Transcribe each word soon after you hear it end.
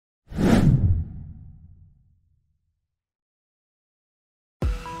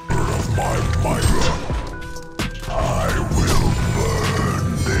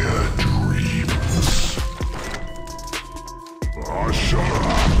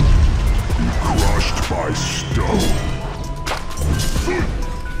by stone.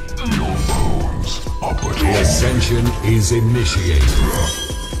 Your bones are but the ascension is initiated.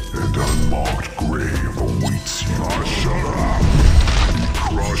 An unmarked grave awaits you. Shut up. Be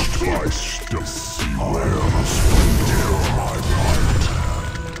crushed by stone. Beware the splendor of my might.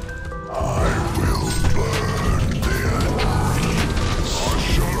 I will burn their dreams.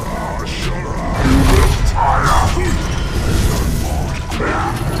 Shut up. Shut up. You will tire. An unmarked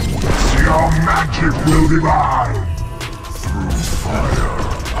grave awaits you. Your magic will divide. Through fire.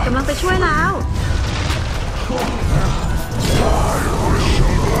 กำลังไปช่วยแล้ว I will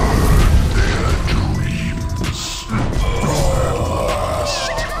burn their dreams. At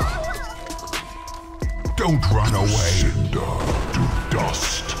last. Don't run away. Cinder to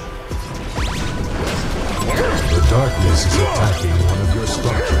dust. The darkness is attacking one of your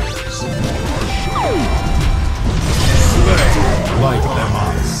structures. Light them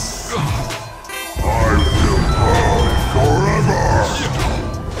up. I will burn forever.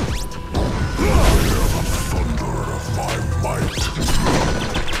 Hear the thunder of my might.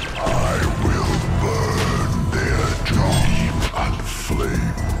 I will burn their dream and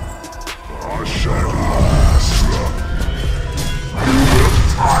flame. I shall last. You will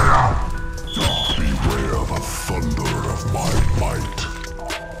tire. Beware the thunder of my might.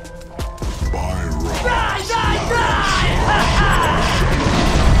 By Ra's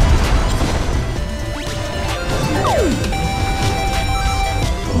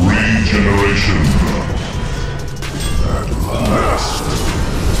Regeneration. At last.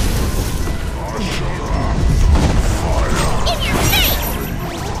 I shall have fire. In your face!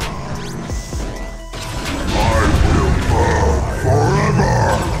 I will burn forever.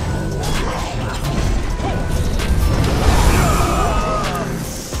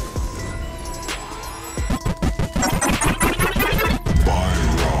 By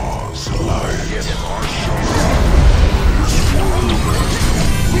Ra's light. I shall have this world.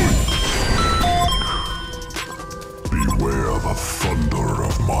 Beware the thunder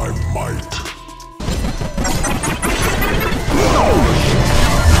of my might.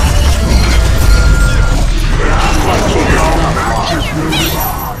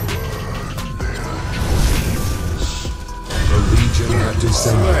 The Legion have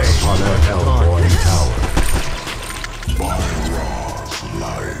descended upon a hellborn tower. By Ra's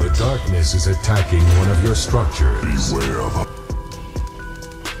light. The darkness is attacking one of your structures. Beware the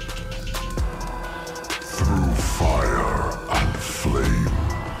through fire and flame.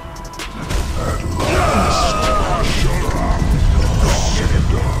 At last, shut up.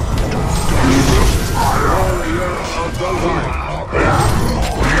 Warrior of the light.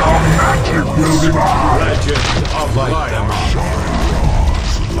 Your magic will divide. Legend of light.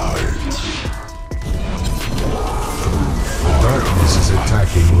 Ra's light. The darkness is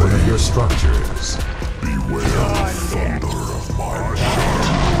attacking one of your structures. Beware the thunder of my might.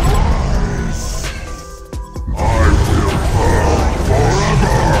 I will burn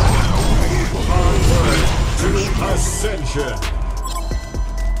forever. To ascension.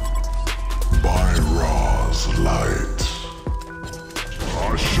 By Ra's light.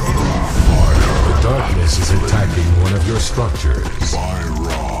 I shut off fire. The darkness is attacking one of your structures. By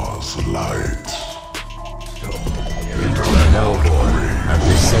Ra's light. The Hellborn have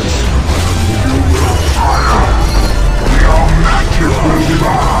descended upon the Legion. Your magic will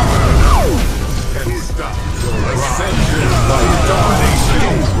divide. Can stop your ascension by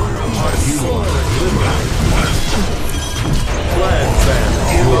domination. You are liberated. Plans them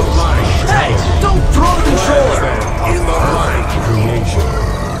in the light. Hey, don't throw the sword! In the light creation.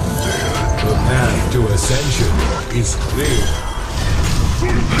 The path to ascension is clear.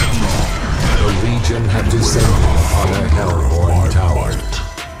 The Legion have descended upon a hellborn tower.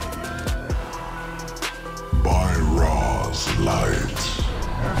 By Ra's light.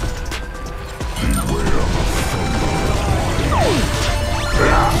 Beware the thunder of my might.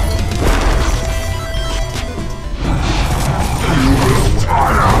 You will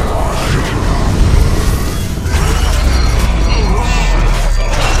tire.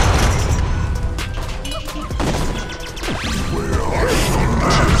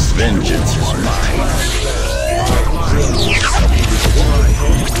 Vengeance is mine.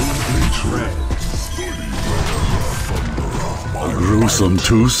 A gruesome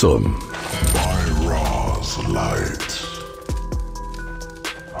twosome. By Ra's light.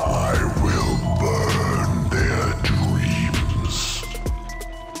 I will burn their dreams.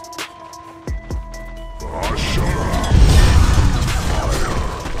 I shall have fire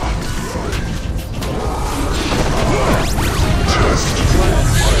and flame. Test your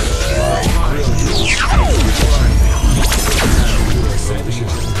Ascension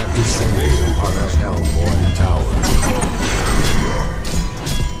have descended upon a hellborn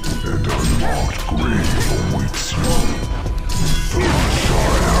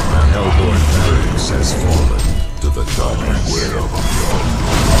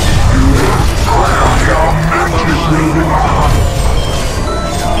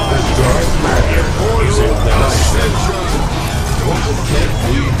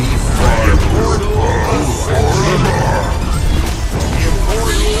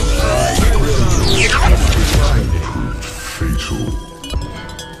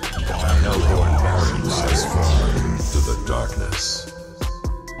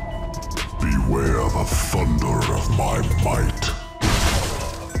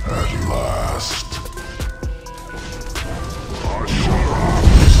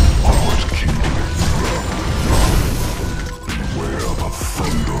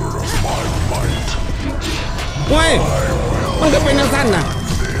ก็เป็นนักสั้นนะ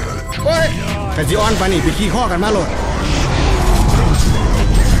โอ้ยแต่จีออนปานี่ไปขี้ข้อกันมาโหลด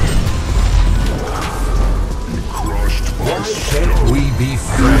Why can't we be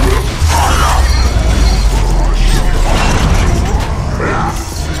friends?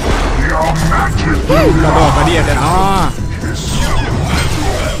 กระโดดกระเดียดเลยอ๋อ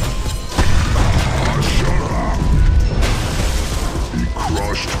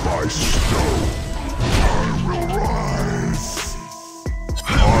Crushed by snow, I will rise.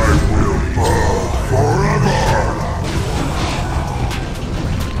 I will burn forever.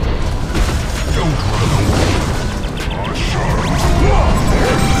 Don't run away.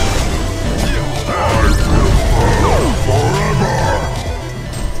 I will burn forever.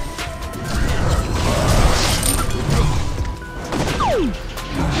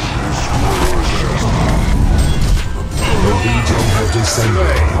 The Legion have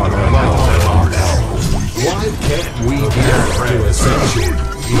descended on our realm now. Why can't we be to ascension?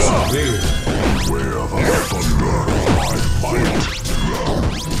 Is clear. Beware of the thunder of my might.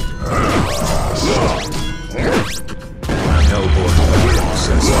 Hellborn Williams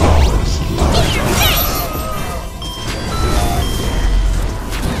says follows.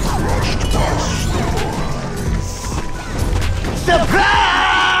 Crushed by storms.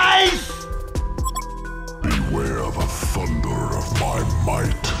 Surprise! Beware the thunder of my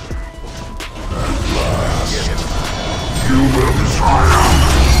might. At last, humans triumph.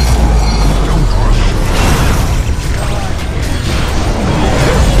 Don't run away.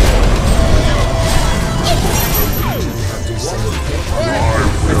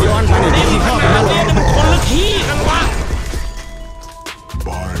 แต่จีออนปานี่ไปขี้ข้อกันมาโหลด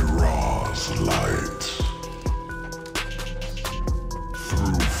By Ra's light,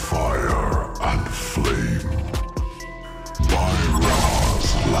 through fire and flame. By Ra's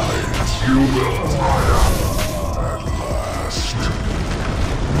light, you will triumph at last.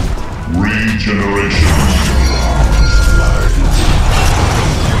 Regeneration. Ra's light.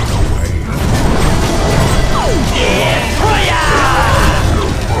 Run away. Forever.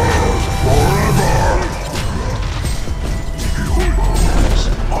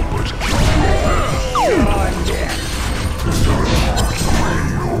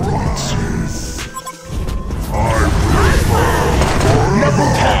 Humans are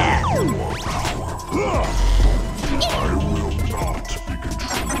but I will not be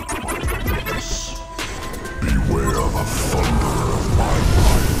controlled by this. Beware the thunder of my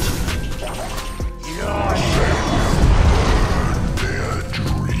might. Let them burn their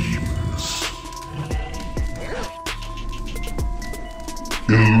dreams.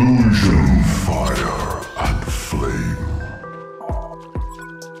 Illusion, fire, and flame.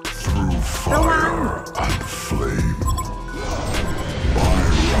 Through fire and flame. By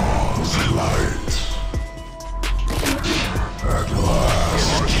Ra's light. At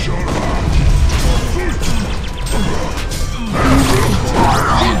last, shut up.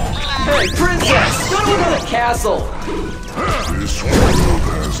 Hey, princess! Go to another castle! This world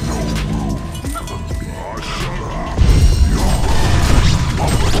has no room for me. Shut up. Your words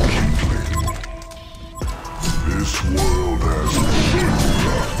puppet kindling. This world has no room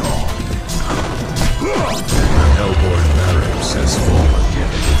left on. The Hellborn barracks has fallen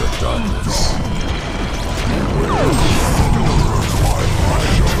into the darkness.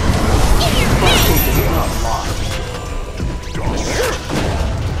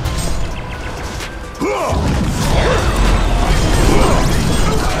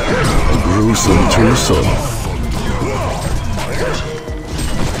 A gruesome twosome.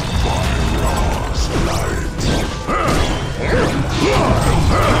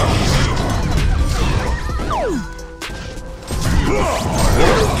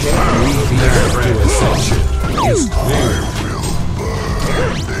 To ascension is clear.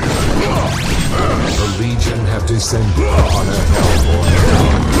 The Legion have descended upon a Hellborn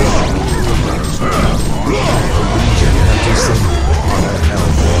town. The Legion have descended upon a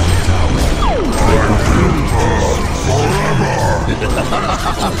Hellborn town.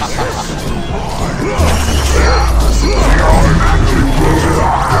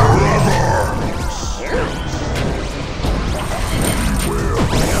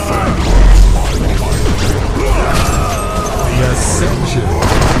 The ascension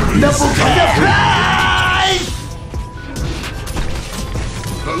is Surprise!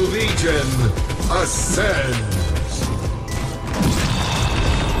 The Legion ascend.